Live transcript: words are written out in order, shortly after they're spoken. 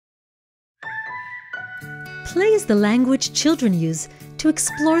Play is the language children use to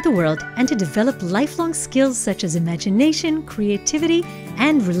explore the world and to develop lifelong skills such as imagination, creativity,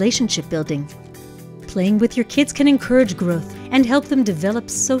 and relationship building. Playing with your kids can encourage growth and help them develop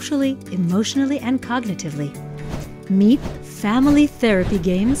socially, emotionally, and cognitively. Meet Family Therapy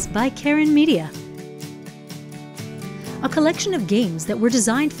Games by Keren Media. A collection of games that were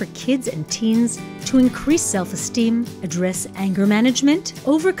designed for kids and teens to increase self-esteem, address anger management,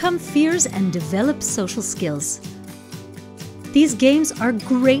 overcome fears, and develop social skills. These games are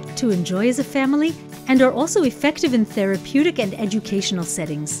great to enjoy as a family and are also effective in therapeutic and educational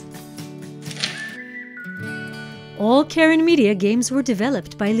settings. All Keren Media games were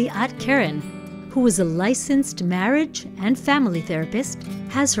developed by Liat Keren, who is a licensed marriage and family therapist,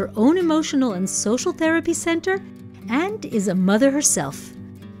 has her own emotional and social therapy center, and is a mother herself.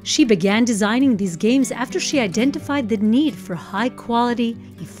 She began designing these games after she identified the need for high-quality,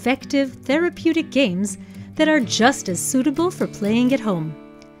 effective, therapeutic games that are just as suitable for playing at home.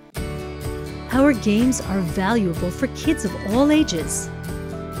 Our games are valuable for kids of all ages,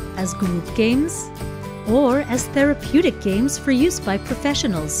 as group games, or as therapeutic games for use by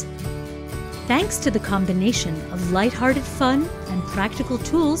professionals. Thanks to the combination of lighthearted fun and practical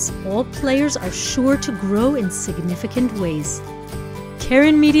tools, all players are sure to grow in significant ways.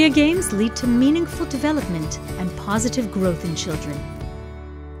 Keren Media games lead to meaningful development and positive growth in children.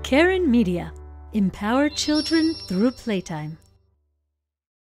 Keren Media. Empower children through playtime.